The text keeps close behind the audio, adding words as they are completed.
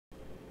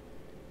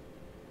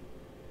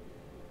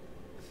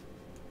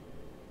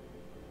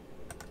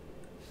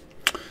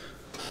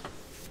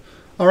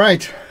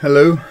Alright,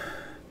 hello.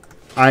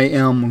 I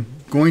am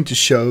going to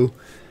show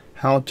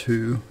how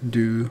to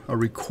do a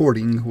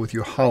recording with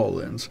your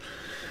HoloLens.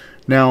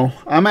 Now,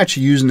 I'm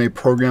actually using a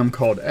program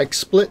called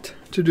XSplit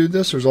to do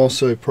this. There's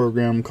also a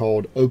program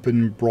called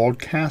Open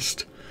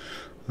Broadcast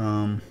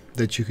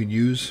that you could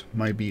use.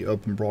 Might be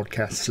Open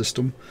Broadcast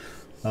System.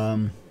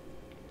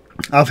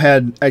 I've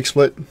had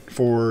XSplit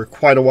for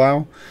quite a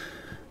while,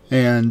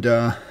 and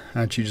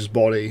actually just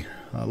bought a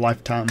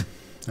lifetime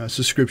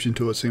subscription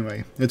to it. So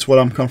anyway, it's what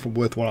I'm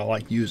comfortable with, what I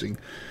like using.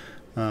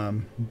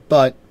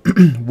 But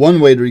one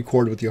way to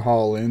record with your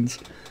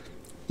HoloLens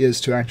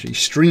is to actually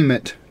stream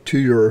it to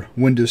your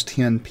Windows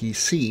 10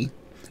 PC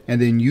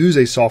and then use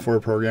a software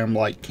program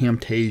like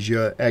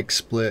Camtasia,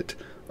 XSplit,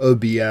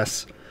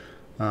 OBS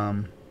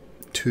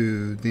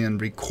to then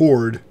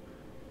record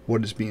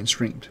what is being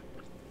streamed.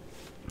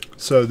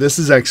 So this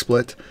is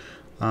XSplit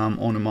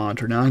on the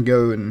monitor. Now I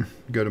go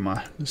to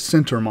my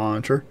center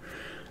monitor,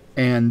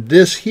 and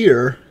this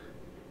here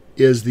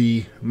is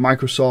the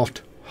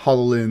Microsoft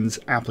HoloLens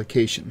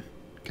application.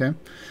 Okay,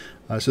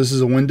 so this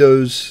is a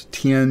Windows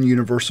 10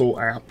 Universal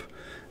app,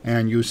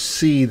 and you'll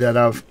see that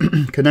I've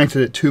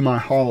connected it to my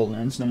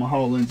HoloLens. Now my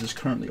HoloLens is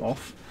currently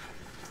off,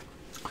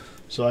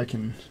 so I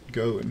can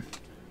go and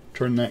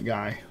turn that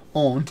guy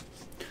on.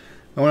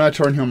 And when I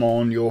turn him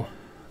on,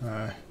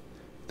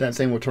 that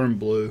thing will turn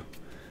blue,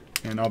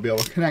 and I'll be able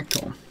to connect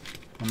to him.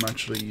 I'm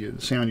actually,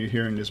 the sound you're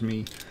hearing is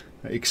me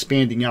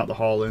expanding out the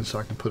HoloLens so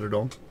I can put it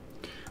on.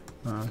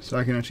 So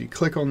I can actually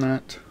click on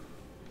that,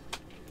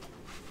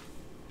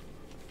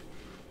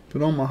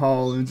 put on my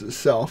HoloLens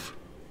itself,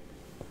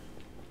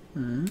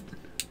 and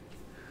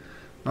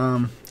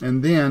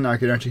then I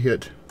can actually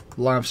hit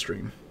live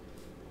stream.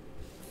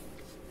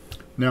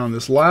 Now on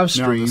this live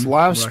stream,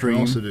 what I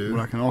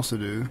can also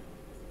do,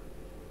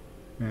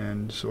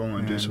 and so I'm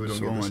going to do so we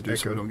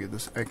don't get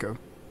this echo.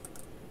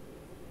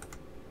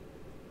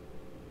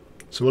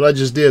 So what I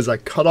just did is I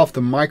cut off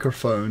the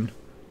microphone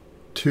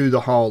to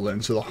the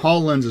HoloLens. So the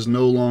HoloLens is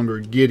no longer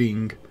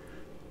getting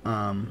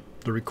the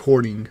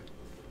recording.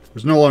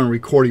 It's no longer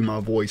recording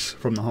my voice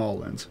from the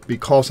HoloLens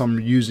because I'm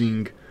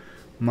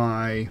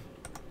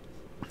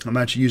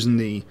actually using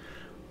the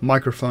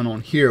microphone on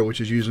here, which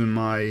is using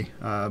my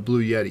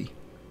Blue Yeti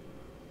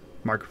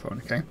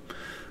microphone. Okay,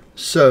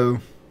 so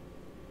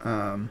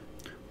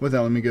with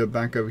that, let me go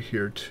back over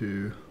here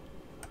to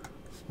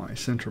my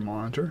center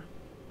monitor,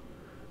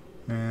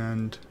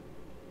 and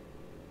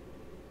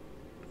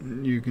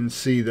you can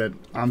see that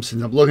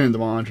since I'm looking at the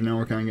monitor now,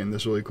 we're kind of getting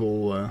this really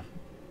cool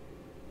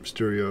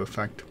stereo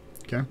effect.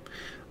 Okay,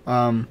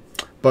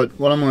 but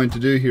what I'm going to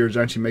do here is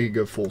actually make it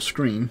go full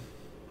screen.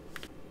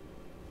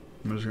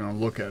 I'm just going to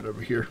look at it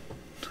over here.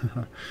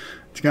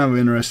 It's kind of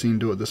interesting to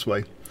do it this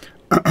way.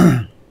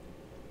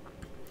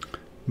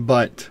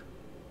 But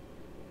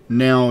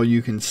now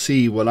you can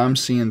see what I'm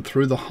seeing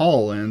through the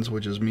HoloLens,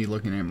 which is me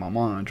looking at my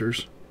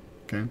monitors.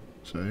 Okay,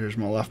 so here's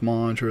my left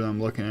monitor that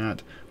I'm looking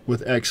at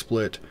with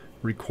XSplit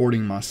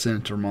recording my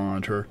center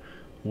monitor,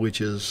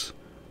 which is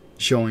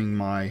showing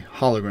my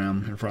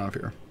hologram in front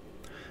of here.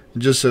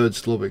 And just so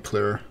it's a little bit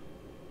clearer,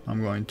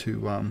 I'm going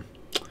to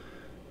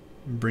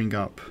bring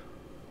up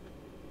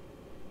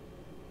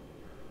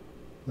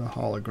the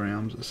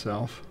holograms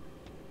itself.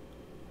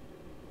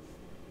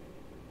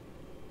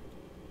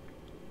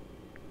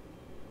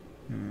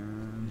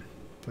 And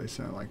place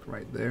that like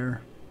right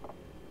there.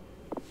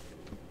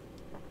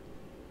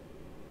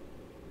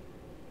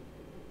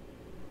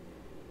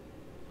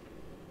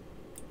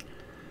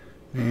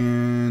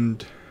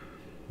 And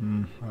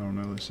I don't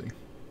know, let's see.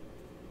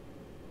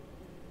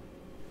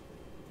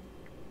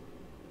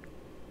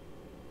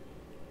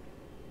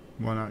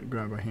 Why not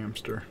grab a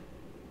hamster?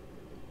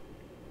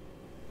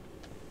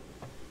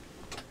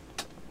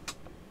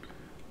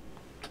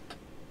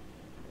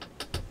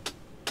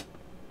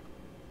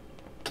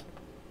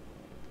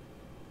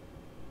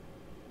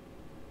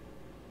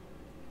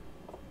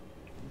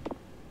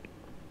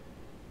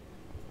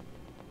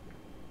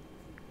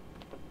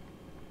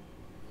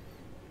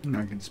 And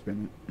I can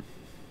spin it.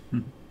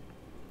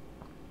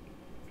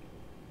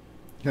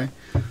 Okay,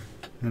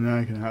 and then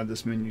I can hide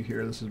this menu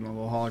here. This is my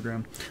little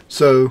hologram.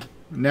 So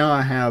now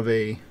I have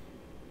a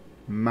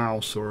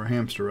mouse, or a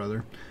hamster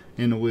rather,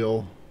 in a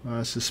wheel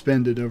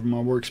suspended over my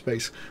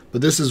workspace. But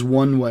this is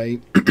one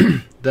way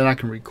that I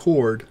can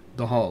record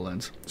the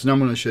HoloLens. So now I'm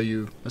going to show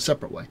you a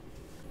separate way.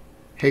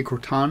 Hey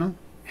Cortana,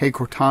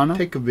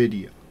 take a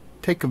video.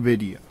 Take a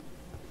video.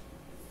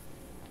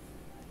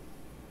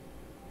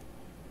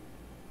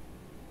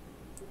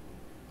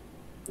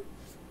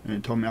 And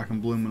it told me I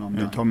can bloom when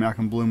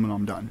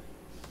I'm done.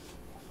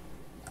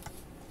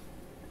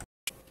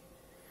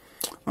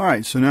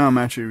 Alright, so now I'm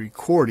actually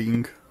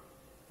recording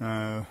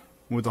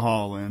with the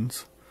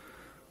HoloLens.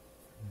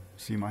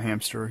 See my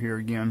hamster here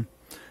again.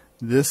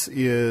 This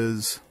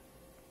is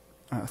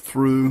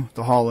through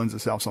the HoloLens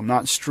itself, so I'm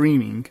not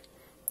streaming.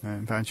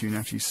 In fact, you can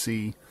actually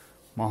see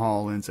my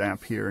HoloLens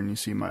app here, and you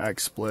see my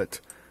XSplit,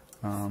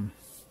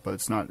 but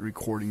it's not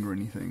recording or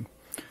anything.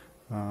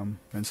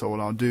 And so what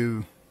I'll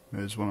do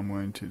is, when I'm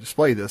going to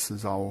display this,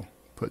 is I'll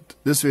put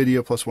this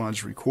video plus one I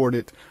just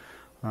recorded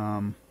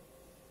into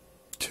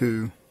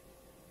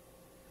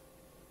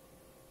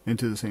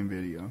the same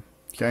video.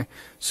 Okay,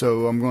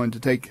 so I'm going to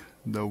take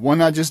the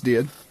one I just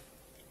did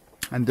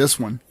and this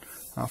one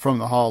from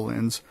the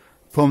HoloLens,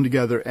 put them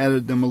together,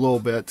 edit them a little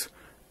bit,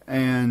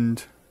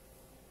 and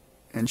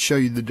show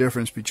you the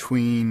difference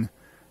between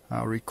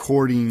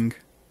recording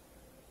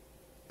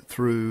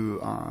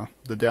through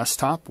the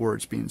desktop where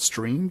it's being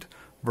streamed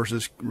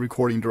versus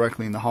recording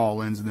directly in the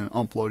HoloLens and then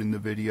uploading the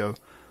video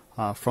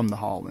from the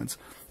HoloLens.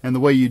 And the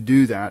way you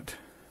do that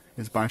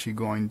is by actually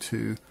going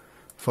to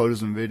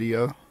Photos and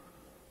Video.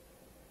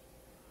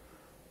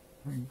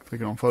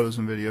 Clicking on Photos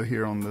and Video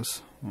here on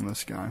this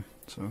guy.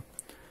 So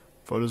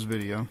Photos,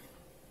 Video,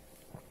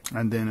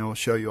 and then it will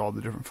show you all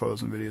the different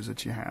photos and videos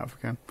that you have.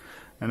 Okay,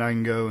 and I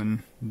can go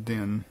and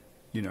then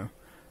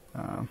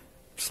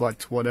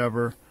select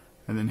whatever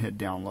and then hit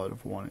download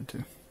if I wanted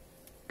to.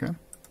 Okay.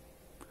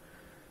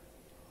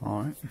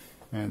 Alright,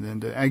 and then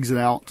to exit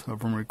out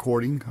from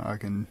recording, I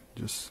can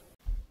just...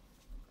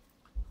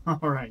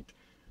 Alright,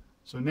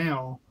 so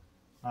now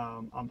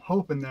I'm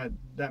hoping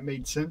that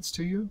made sense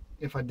to you.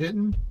 If I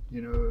didn't,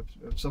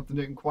 if something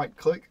didn't quite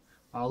click,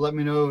 let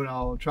me know and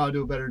I'll try to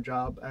do a better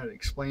job at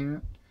explaining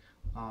it.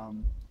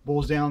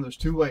 Boils down, there's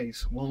two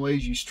ways. One way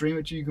is you stream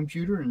it to your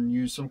computer and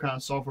use some kind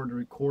of software to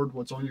record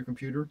what's on your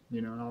computer,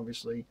 and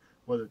obviously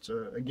whether it's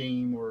a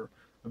game or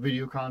a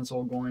video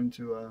console going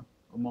to a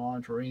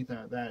monitor or anything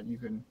like that, you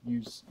can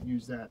use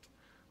that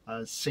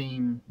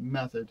same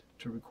method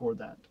to record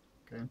that.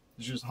 Okay,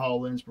 it's just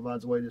HoloLens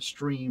provides a way to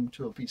stream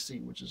to a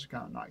PC, which is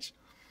kind of nice.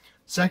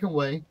 Second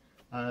way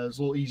is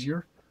a little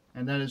easier,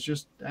 and that is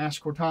just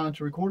ask Cortana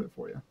to record it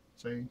for you.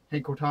 Say,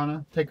 hey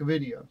Cortana, take a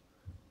video,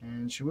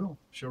 and she will.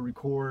 She'll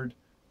record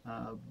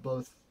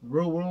both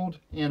real world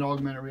and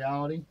augmented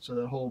reality, so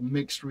that whole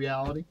mixed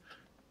reality,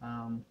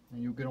 and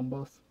you'll get them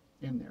both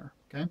in there.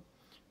 Okay.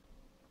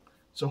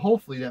 So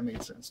hopefully that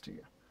made sense to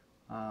you.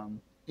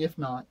 If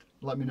not,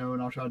 let me know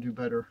and I'll try to do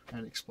better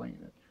at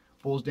explaining it.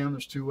 Boils down,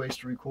 there's two ways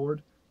to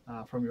record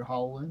from your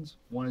HoloLens.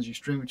 One is you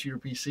stream it to your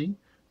PC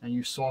and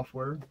use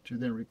software to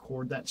then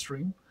record that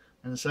stream.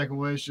 And the second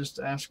way is just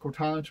to ask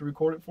Cortana to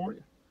record it for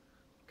you.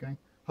 Okay.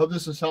 Hope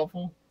this is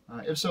helpful.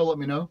 If so, let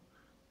me know.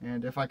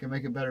 And if I can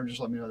make it better, just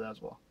let me know that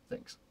as well.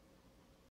 Thanks.